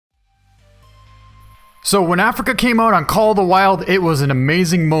So when Africa came out on Call of the Wild, it was an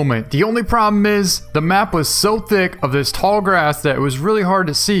amazing moment. The only problem is the map was so thick of this tall grass that it was really hard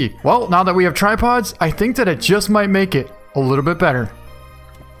to see. Well, now that we have tripods, I think that it just might make it a little bit better.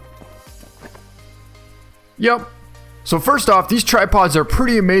 Yep. So first off, these tripods are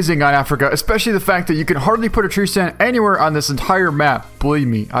pretty amazing on Africa, especially the fact that you can hardly put a tree stand anywhere on this entire map. Believe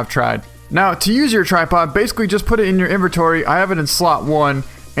me, I've tried. Now, to use your tripod, basically just put it in your inventory. I have it in slot 1.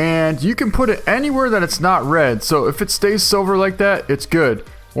 And you can put it anywhere that it's not red. So if it stays silver like that, it's good.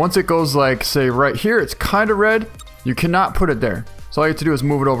 Once it goes like, say, right here, it's kind of red. You cannot put it there. So all you have to do is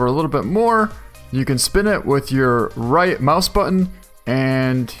move it over a little bit more. You can spin it with your right mouse button.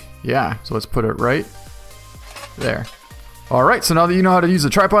 And yeah, so let's put it right there. Alright, so now that you know how to use the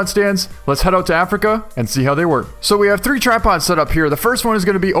tripod stands, let's head out to Africa and see how they work. So we have 3 tripods set up here. The first one is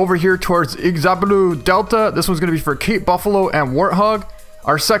going to be over here towards Igzabalu Delta. This one's going to be for Cape Buffalo and Warthog.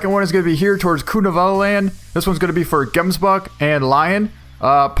 Our second one is going to be here towards Kunavaland. This one's going to be for Gemsbuck and Lion,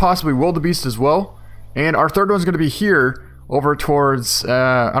 possibly Wildebeest as well. And our third one's going to be here over towards,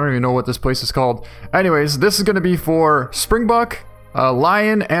 I don't even know what this place is called. Anyways, this is going to be for Springbuck,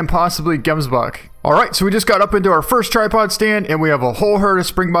 Lion, and possibly Gemsbuck. Alright, so we just got up into our first tripod stand, and we have a whole herd of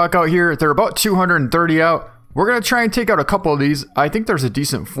Springbuck out here. They're about 230 out. We're going to try and take out a couple of these. I think there's a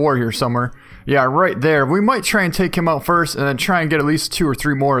decent 4 here somewhere. Yeah, right there. We might try and take him out first and then try and get at least 2 or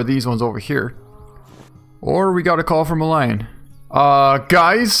 3 more of these ones over here. Or we got a call from a lion.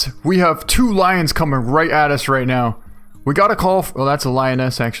 Guys, we have 2 lions coming right at us right now. We got a call. Well, that's a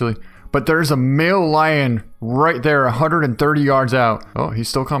lioness actually. But there's a male lion right there 130 yards out. Oh, he's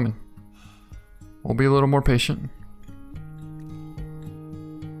still coming. We'll be a little more patient.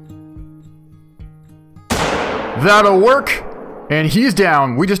 That'll work. And he's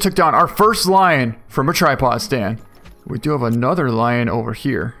down. We just took down our first lion from a tripod stand. We do have another lion over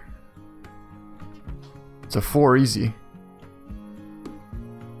here. It's a 4 easy.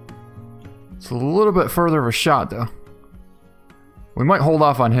 It's a little bit further of a shot though. We might hold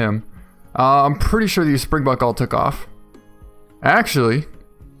off on him. I'm pretty sure these Springbuck all took off. Actually,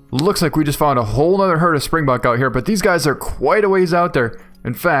 looks like we just found a whole other herd of Springbuck out here, but these guys are quite a ways out there.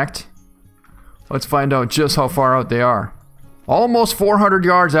 In fact, let's find out just how far out they are. Almost 400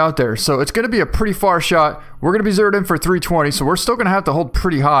 yards out there, so it's going to be a pretty far shot. We're going to be zeroed in for 320, so we're still going to have to hold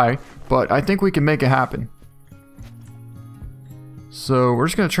pretty high, but I think we can make it happen. So we're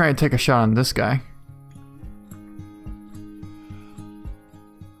just going to try and take a shot on this guy.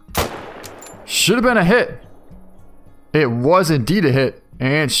 Should have been a hit. It was indeed a hit,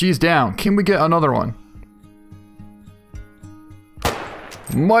 and she's down. Can we get another one?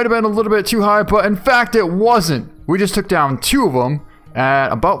 Might have been a little bit too high, but in fact it wasn't. We just took down 2 of them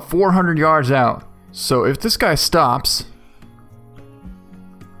at about 400 yards out. So if this guy stops...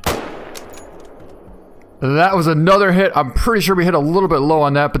 That was another hit. I'm pretty sure we hit a little bit low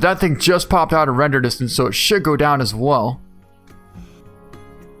on that, but that thing just popped out of render distance, so it should go down as well.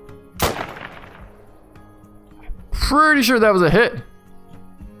 Pretty sure that was a hit.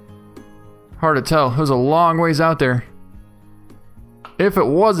 Hard to tell. It was a long ways out there. If it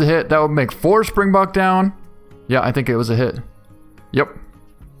was a hit, that would make 4 Springbuck down. Yeah, I think it was a hit. Yep.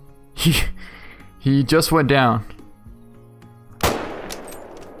 He just went down.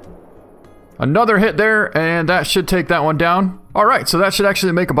 Another hit there, and that should take that one down. Alright, so that should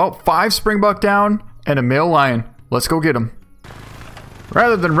actually make about 5 Springbuck down and a male lion. Let's go get him.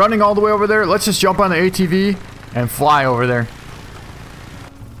 Rather than running all the way over there, let's just jump on the ATV and fly over there.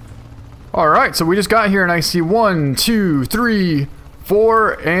 Alright, so we just got here and I see 1, 2, 3,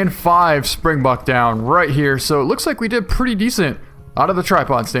 4, and 5 Springbuck down right here. So it looks like we did pretty decent out of the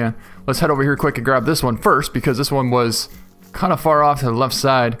tripod stand. Let's head over here quick and grab this one first because this one was kind of far off to the left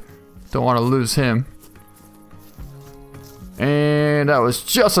side. Don't want to lose him. And that was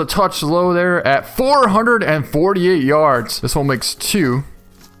just a touch low there at 448 yards. This one makes 2.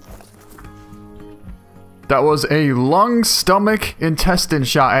 That was a lung, stomach, intestine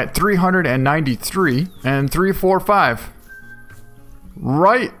shot at 393 and 345.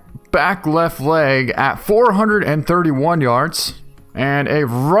 Right back left leg at 431 yards. And a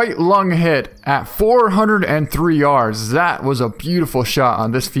right lung hit at 403 yards. That was a beautiful shot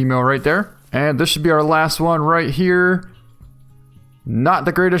on this female right there. And this should be our last one right here. Not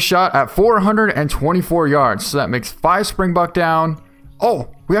the greatest shot at 424 yards. So that makes 5 Springbuck down.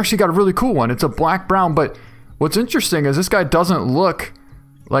 Oh, we actually got a really cool one. It's a black-brown, but what's interesting is this guy doesn't look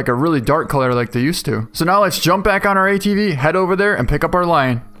like a really dark color like they used to. So now let's jump back on our ATV, head over there, and pick up our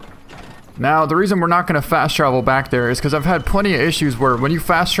lion. Now, the reason we're not going to fast travel back there is because I've had plenty of issues where when you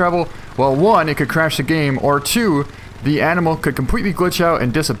fast travel, well, 1, it could crash the game, or 2, the animal could completely glitch out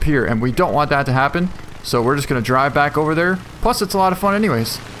and disappear, and we don't want that to happen. So we're just going to drive back over there. Plus, it's a lot of fun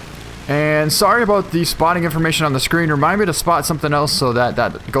anyways. And sorry about the spotting information on the screen. Remind me to spot something else so that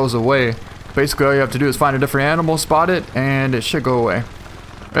that goes away. Basically, all you have to do is find a different animal, spot it, and it should go away.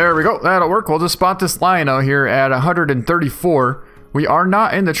 There we go. That'll work. We'll just spot this lion out here at 134. We are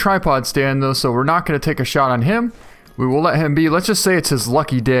not in the tripod stand, though, so we're not going to take a shot on him. We will let him be. Let's just say it's his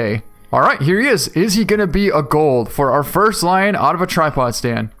lucky day. All right, here he is. Is he going to be a gold for our first lion out of a tripod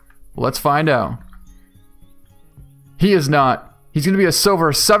stand? Let's find out. He is not. He's going to be a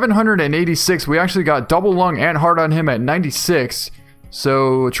silver 786. We actually got double lung and heart on him at 96.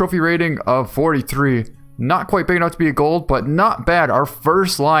 So a trophy rating of 43. Not quite big enough to be a gold, but not bad. Our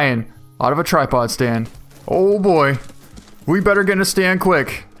first lion out of a tripod stand. Oh boy. We better get in a stand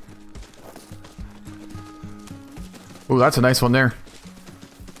quick. Oh, that's a nice one there.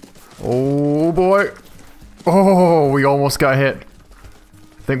 Oh boy. Oh, we almost got hit.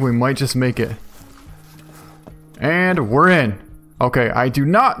 I think we might just make it. And we're in. Okay, I do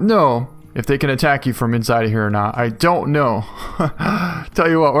not know if they can attack you from inside of here or not. I don't know. Tell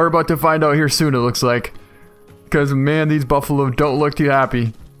you what, we're about to find out here soon, it looks like. Because, man, these buffalo don't look too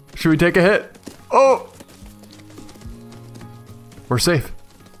happy. Should we take a hit? Oh! We're safe.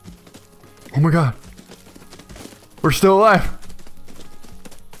 Oh my god. We're still alive.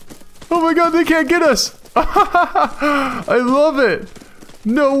 Oh my god, they can't get us. I love it.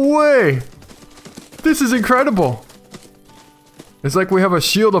 No way. This is incredible. It's like we have a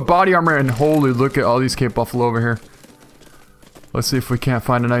shield of body armor, and holy, look at all these Cape Buffalo over here. Let's see if we can't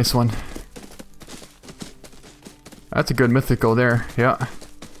find a nice one. That's a good mythical there, yeah.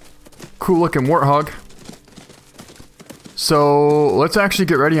 Cool looking warthog. So, let's actually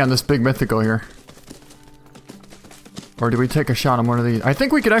get ready on this big mythical here. Or do we take a shot on one of these? I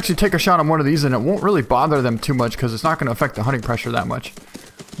think we could actually take a shot on one of these and it won't really bother them too much because it's not going to affect the hunting pressure that much.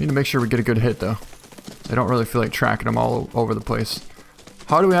 Need to make sure we get a good hit though. I don't really feel like tracking them all over the place.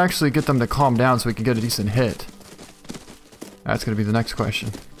 How do we actually get them to calm down so we can get a decent hit? That's going to be the next question.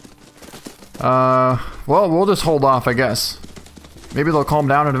 Well, we'll just hold off, I guess. Maybe they'll calm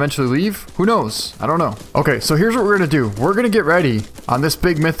down and eventually leave? Who knows? I don't know. Okay, so here's what we're going to do. We're going to get ready on this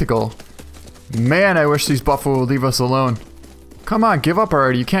big mythical. Man, I wish these buffalo would leave us alone. Come on, give up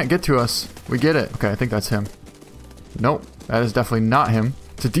already. You can't get to us. We get it. Okay, I think that's him. Nope, that is definitely not him.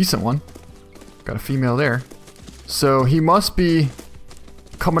 It's a decent one. Got a female there. So he must be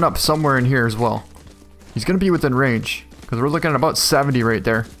coming up somewhere in here as well. He's going to be within range because we're looking at about 70 right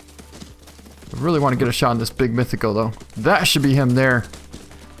there. I really want to get a shot on this big mythical though. That should be him there.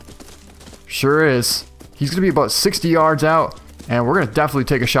 Sure is. He's going to be about 60 yards out. And we're going to definitely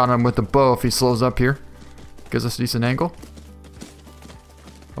take a shot on him with the bow if he slows up here. Gives us a decent angle.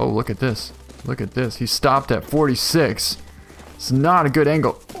 Oh, look at this. Look at this. He stopped at 46. It's not a good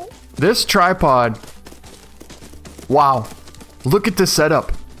angle. This tripod. Wow. Look at this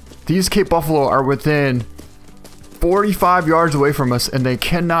setup. These Cape Buffalo are within 45 yards away from us and they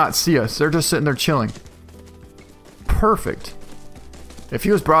cannot see us. They're just sitting there chilling. Perfect. If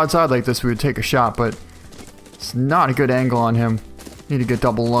he was broadside like this, we would take a shot, but it's not a good angle on him. Need to get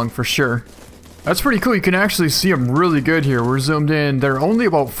double lung for sure. That's pretty cool. You can actually see him really good here. We're zoomed in. They're only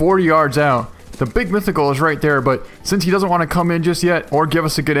about 40 yards out. The big mythical is right there, but since he doesn't want to come in just yet or give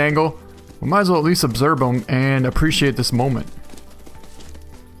us a good angle, we might as well at least observe him and appreciate this moment.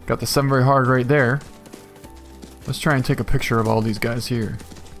 Got the 7 very hard right there. Let's try and take a picture of all these guys here.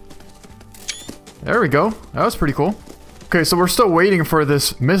 There we go. That was pretty cool. Okay, so we're still waiting for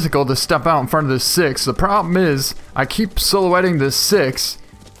this mythical to step out in front of this 6. The problem is, I keep silhouetting this 6,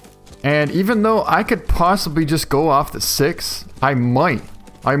 and even though I could possibly just go off the 6, I might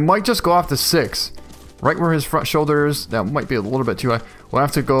just go off the 6. Right where his front shoulder is, that might be a little bit too high. We'll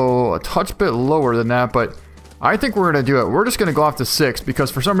have to go a touch bit lower than that, but I think we're going to do it. We're just going to go off the 6,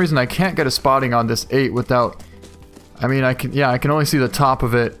 because for some reason I can't get a spotting on this 8 without... I mean, I can only see the top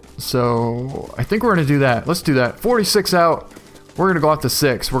of it. So I think we're going to do that. Let's do that. 46 out. We're going to go off the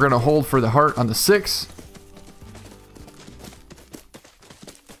 6. We're going to hold for the heart on the 6.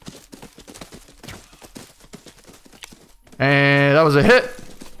 And that was a hit.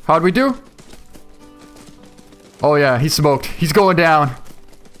 How'd we do? Oh yeah, he smoked. He's going down.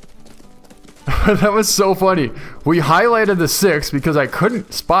 That was so funny. We highlighted the 6 because I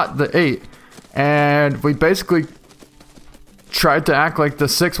couldn't spot the 8. And we basically tried to act like the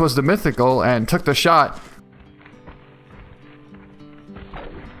 6 was the mythical and took the shot.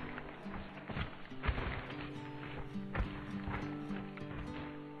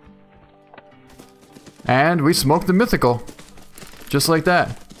 And we smoked the mythical. Just like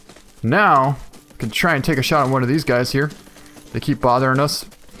that. Now, we can try and take a shot on one of these guys here. They keep bothering us.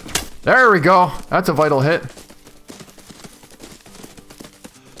 There we go. That's a vital hit.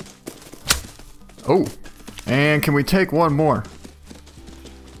 Oh, and can we take one more?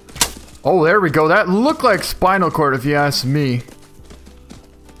 Oh, there we go. That looked like spinal cord if you ask me.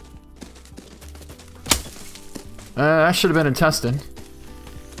 That should have been intestine.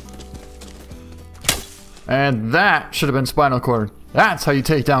 And that should have been spinal cord. That's how you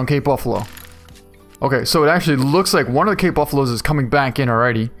take down Cape Buffalo. Okay, so it actually looks like one of the Cape Buffaloes is coming back in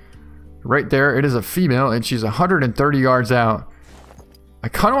already. Right there, it is a female, and she's 130 yards out. I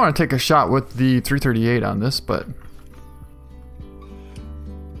kind of want to take a shot with the 338 on this, but...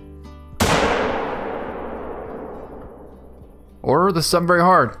 Or the 7 very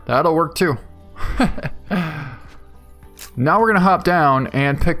hard. That'll work too. Now we're going to hop down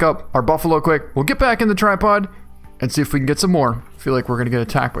and pick up our buffalo quick. We'll get back in the tripod and see if we can get some more. I feel like we're going to get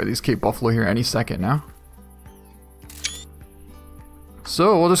attacked by these Cape Buffalo here any second now.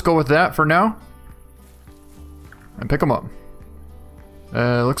 So we'll just go with that for now. And pick them up.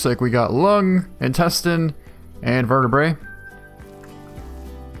 Looks like we got lung, intestine, and vertebrae.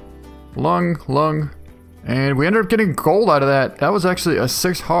 Lung. And we ended up getting gold out of that. That was actually a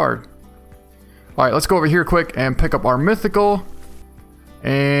 6 hard. Alright, let's go over here quick and pick up our mythical.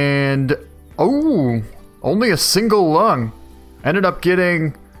 And... oh! Only a single lung. Ended up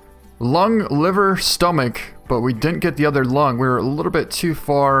getting lung, liver, stomach. But we didn't get the other lung. We were a little bit too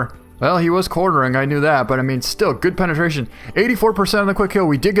far. Well, he was cornering, I knew that. But I mean, still, good penetration. 84% on the quick kill.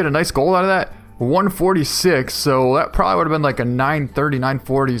 We did get a nice gold out of that. 146. So that probably would have been like a 930,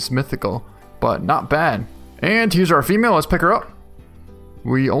 940s mythical. But not bad. And here's our female. Let's pick her up.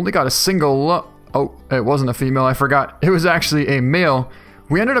 We only got a single lung. Oh, it wasn't a female. I forgot. It was actually a male.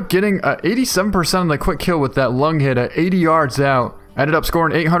 We ended up getting 87% on the quick kill with that lung hit at 80 yards out. Ended up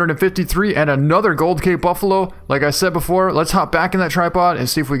scoring 853 and another gold Cape Buffalo. Like I said before, let's hop back in that tripod and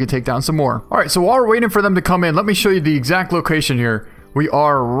see if we can take down some more. Alright, so while we're waiting for them to come in, let me show you the exact location here. We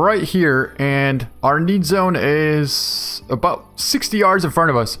are right here, and our need zone is about 60 yards in front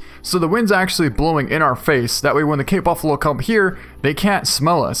of us. So the wind's actually blowing in our face. That way when the Cape Buffalo come here, they can't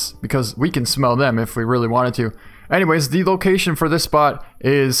smell us, because we can smell them if we really wanted to. Anyways, the location for this spot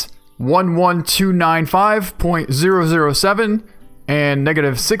is 11295.007 and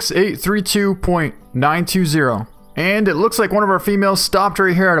negative 6832.920. And it looks like one of our females stopped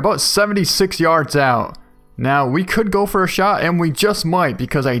right here at about 76 yards out. Now, we could go for a shot, and we just might,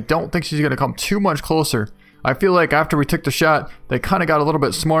 because I don't think she's going to come too much closer. I feel like after we took the shot, they kind of got a little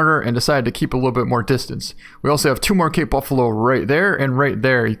bit smarter and decided to keep a little bit more distance. We also have 2 more Cape Buffalo right there and right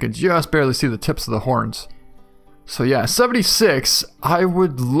there. You can just barely see the tips of the horns. So yeah, 76. I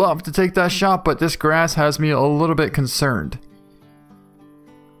would love to take that shot, but this grass has me a little bit concerned.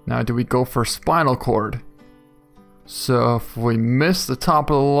 Now, do we go for spinal cord? So if we miss the top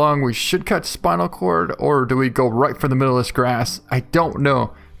of the lung, we should catch spinal cord, or do we go right for the middle of this grass? I don't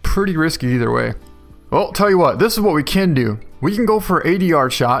know. Pretty risky either way. Well, tell you what, this is what we can do. We can go for an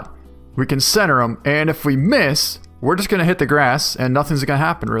 80-yard shot. We can center them, and if we miss, we're just going to hit the grass, and nothing's going to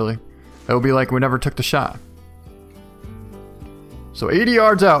happen, really. It'll be like we never took the shot. So 80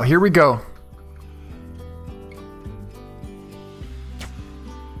 yards out, here we go.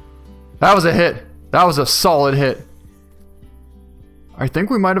 That was a hit. That was a solid hit. I think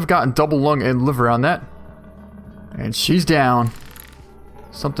we might have gotten double lung and liver on that. And she's down.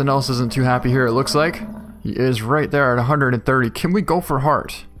 Something else isn't too happy here, it looks like. He is right there at 130. Can we go for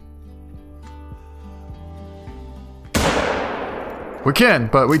heart? We can,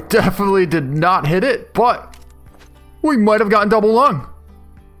 but we definitely did not hit it. But we might have gotten double lung,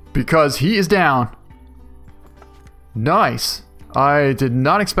 because he is down. Nice. I did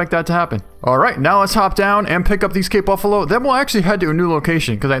not expect that to happen. Alright, now let's hop down and pick up these Cape Buffalo. Then we'll actually head to a new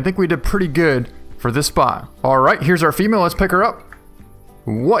location, because I think we did pretty good for this spot. Alright, here's our female. Let's pick her up.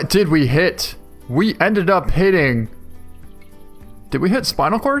 What did we hit? We ended up hitting... Did we hit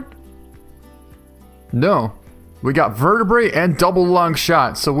spinal cord? No. We got vertebrae and double lung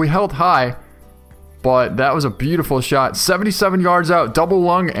shot, so we held high. But that was a beautiful shot. 77 yards out, double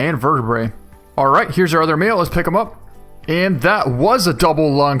lung and vertebrae. Alright, here's our other male. Let's pick him up. And that was a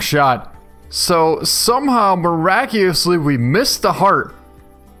double lung shot. So somehow, miraculously, we missed the heart,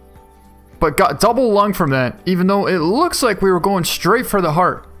 but got double lung from that, even though it looks like we were going straight for the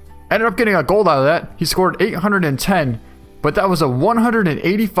heart. Ended up getting a gold out of that. He scored 810, but that was a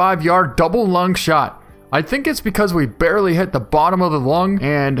 185-yard double lung shot. I think it's because we barely hit the bottom of the lung,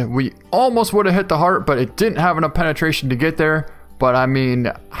 and we almost would have hit the heart, but it didn't have enough penetration to get there. But I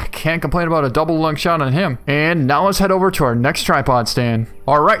mean, I can't complain about a double lung shot on him. And now let's head over to our next tripod stand.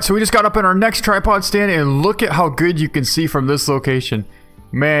 Alright, so we just got up in our next tripod stand, and look at how good you can see from this location.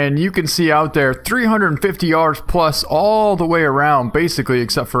 Man, you can see out there 350 yards plus all the way around, basically,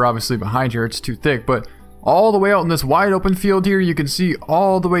 except for obviously behind here, it's too thick, but all the way out in this wide open field here, you can see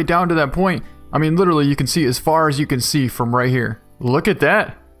all the way down to that point. I mean, literally, you can see as far as you can see from right here. Look at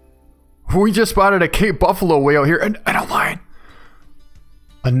that. We just spotted a Cape Buffalo way out here, and a lion.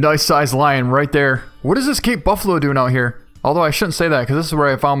 A nice sized lion right there. What is this Cape Buffalo doing out here? Although I shouldn't say that, because this is where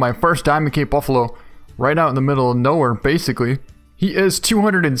I found my first diamond Cape Buffalo. Right out in the middle of nowhere, basically. He is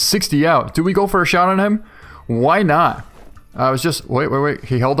 260 out. Do we go for a shot on him? Why not? I was just... Wait.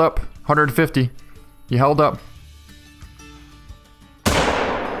 He held up. 150. He held up.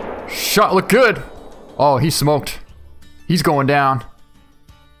 Shot looked good. Oh, he smoked. He's going down.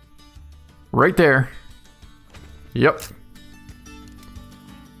 Right there. Yep.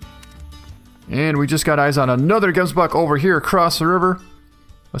 And we just got eyes on another Gemsbuck over here across the river.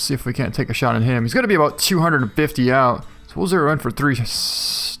 Let's see if we can't take a shot on him. He's going to be about 250 out. So we'll zero in for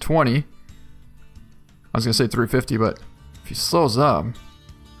 320. I was going to say 350, but if he slows up...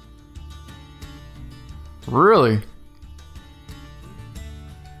 Really?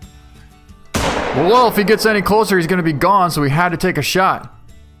 Well, if he gets any closer, he's going to be gone, so we had to take a shot.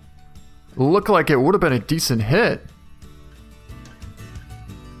 Looked like it would have been a decent hit.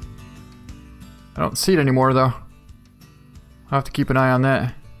 I don't see it anymore, though. I'll have to keep an eye on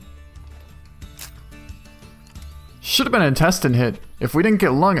that. Should have been an intestine hit. If we didn't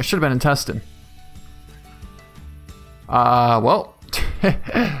get lung, it should have been intestine. Well,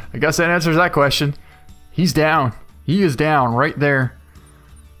 I guess that answers that question. He's down. He is down right there.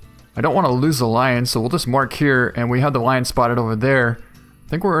 I don't want to lose the lion, so we'll just mark here, and we have the lion spotted over there. I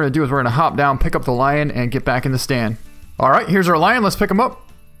think what we're going to do is we're going to hop down, pick up the lion, and get back in the stand. Alright, here's our lion. Let's pick him up.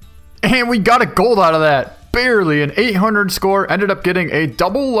 And we got a gold out of that. Barely. An 800 score. Ended up getting a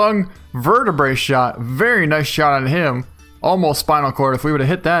double lung vertebrae shot. Very nice shot on him. Almost spinal cord. If we would have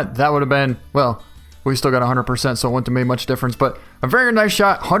hit that, that would have been, well, we still got 100%, so it wouldn't have made much difference. But a very nice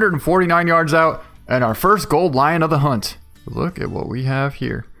shot. 149 yards out. And our first gold lion of the hunt. Look at what we have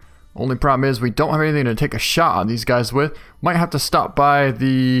here. Only problem is we don't have anything to take a shot on these guys with. Might have to stop by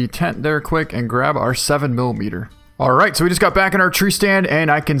the tent there quick and grab our 7mm. Alright, so we just got back in our tree stand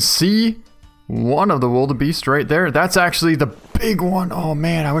and I can see one of the wildebeest right there. That's actually the big one. Oh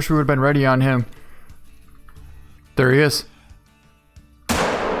man, I wish we would have been ready on him. There he is.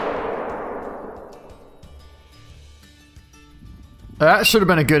 That should have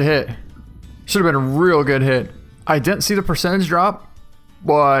been a good hit. Should have been a real good hit. I didn't see the percentage drop,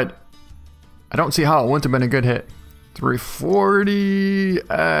 but I don't see how it wouldn't have been a good hit. 340.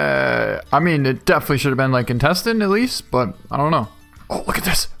 I mean, it definitely should have been like intestine at least, but I don't know. Oh, look at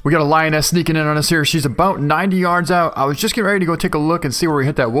this. We got a lioness sneaking in on us here. She's about 90 yards out. I was just getting ready to go take a look and see where we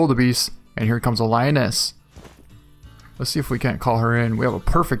hit that wildebeest. And here comes a lioness. Let's see if we can't call her in. We have a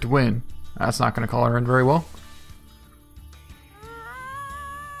perfect win. That's not going to call her in very well.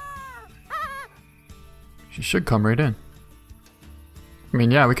 She should come right in. I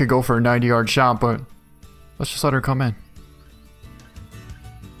mean, yeah, we could go for a 90-yard shot, but let's just let her come in.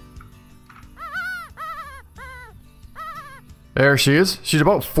 There she is. She's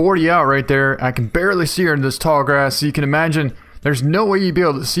about 40 out right there. I can barely see her in this tall grass, so you can imagine there's no way you'd be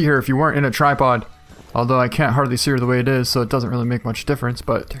able to see her if you weren't in a tripod. Although I can't hardly see her the way it is, so it doesn't really make much difference,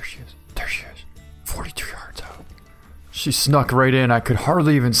 but there she is. There she is. 42 yards out. She snuck right in. I could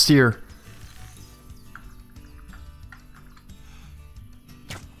hardly even see her.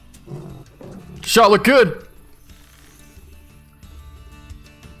 Shot looked good.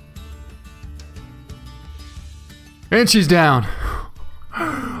 And she's down.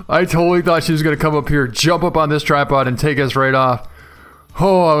 I totally thought she was going to come up here, jump up on this tripod, and take us right off.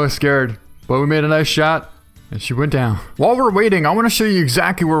 Oh, I was scared. But we made a nice shot, and she went down. While we're waiting, I want to show you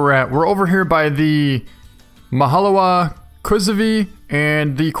exactly where we're at. We're over here by the Mahalawa Kuzavi,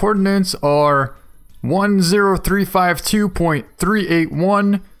 and the coordinates are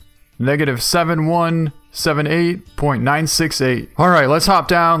 10352.381, negative 7178.968. Alright, let's hop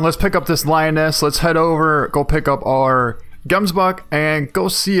down. Let's pick up this lioness. Let's head over, go pick up our Gemsbuck, and go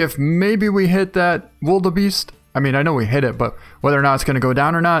see if maybe we hit that wildebeest. I mean, I know we hit it, but whether or not it's going to go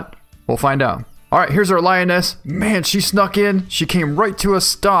down or not, we'll find out. Alright, here's our lioness. Man, she snuck in. She came right to a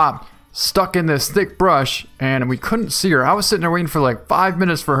stop, stuck in this thick brush, and we couldn't see her. I was sitting there waiting for like 5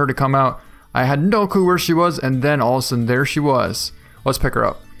 minutes for her to come out. I had no clue where she was, and then all of a sudden, there she was. Let's pick her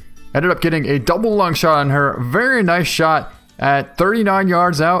up. Ended up getting a double lung shot on her. Very nice shot at 39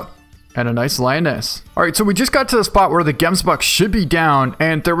 yards out, and a nice lioness. Alright, so we just got to the spot where the Gemsbuck should be down,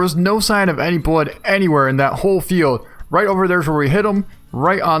 and there was no sign of any blood anywhere in that whole field. Right over there's where we hit him,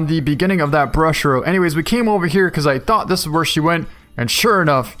 right on the beginning of that brush row. Anyways, we came over here because I thought this is where she went, And sure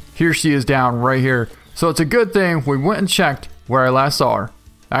enough, here she is down right here. So it's a good thing we went and checked where I last saw her.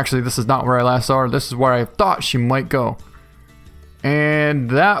 Actually, this is not where I last saw her. This is where I thought she might go. And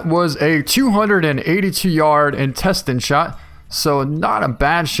that was a 282 yard intestine shot. So not a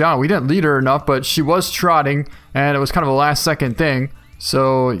bad shot. We didn't lead her enough, but she was trotting and it was kind of a last second thing.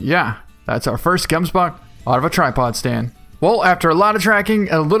 So yeah, that's our first gemsbok out of a tripod stand. Well, after a lot of tracking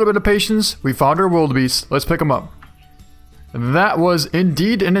and a little bit of patience, we found our wildebeest. Let's pick him up. That was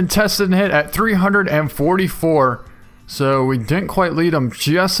indeed an intestine hit at 344. So we didn't quite lead him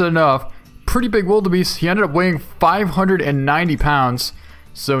just enough. Pretty big wildebeest. He ended up weighing 590 pounds.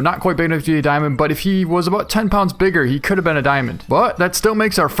 So not quite big enough to be a diamond, but if he was about 10 pounds bigger, he could have been a diamond. But that still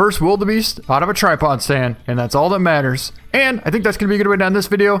makes our first wildebeest out of a tripod stand, and that's all that matters. And I think that's going to be a good way to end this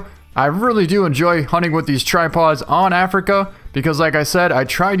video. I really do enjoy hunting with these tripods on Africa, because like I said, I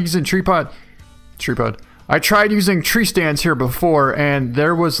tried using I tried using tree stands here before, and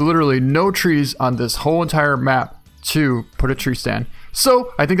there was literally no trees on this whole entire map to put a tree stand.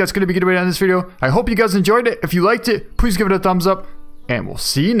 So I think that's going to be a good way to end this video. I hope you guys enjoyed it. If you liked it, please give it a thumbs up. And we'll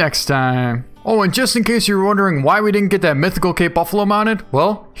see you next time. Oh, and just in case you were wondering why we didn't get that mythical Cape Buffalo mounted,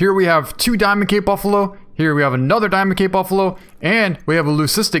 well, here we have 2 diamond Cape Buffalo, here we have another diamond Cape Buffalo, and we have a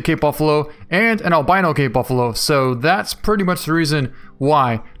leucistic Cape Buffalo, and an albino Cape Buffalo. So that's pretty much the reason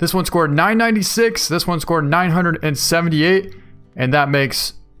why. This one scored 996, this one scored 978, and that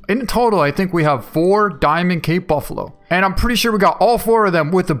makes, in total, I think we have 4 diamond Cape Buffalo. And I'm pretty sure we got all 4 of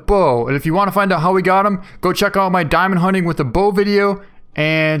them with the bow. And if you want to find out how we got them, go check out my diamond hunting with the bow video.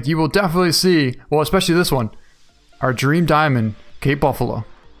 And you will definitely see, well, especially this one, our dream diamond Cape Buffalo.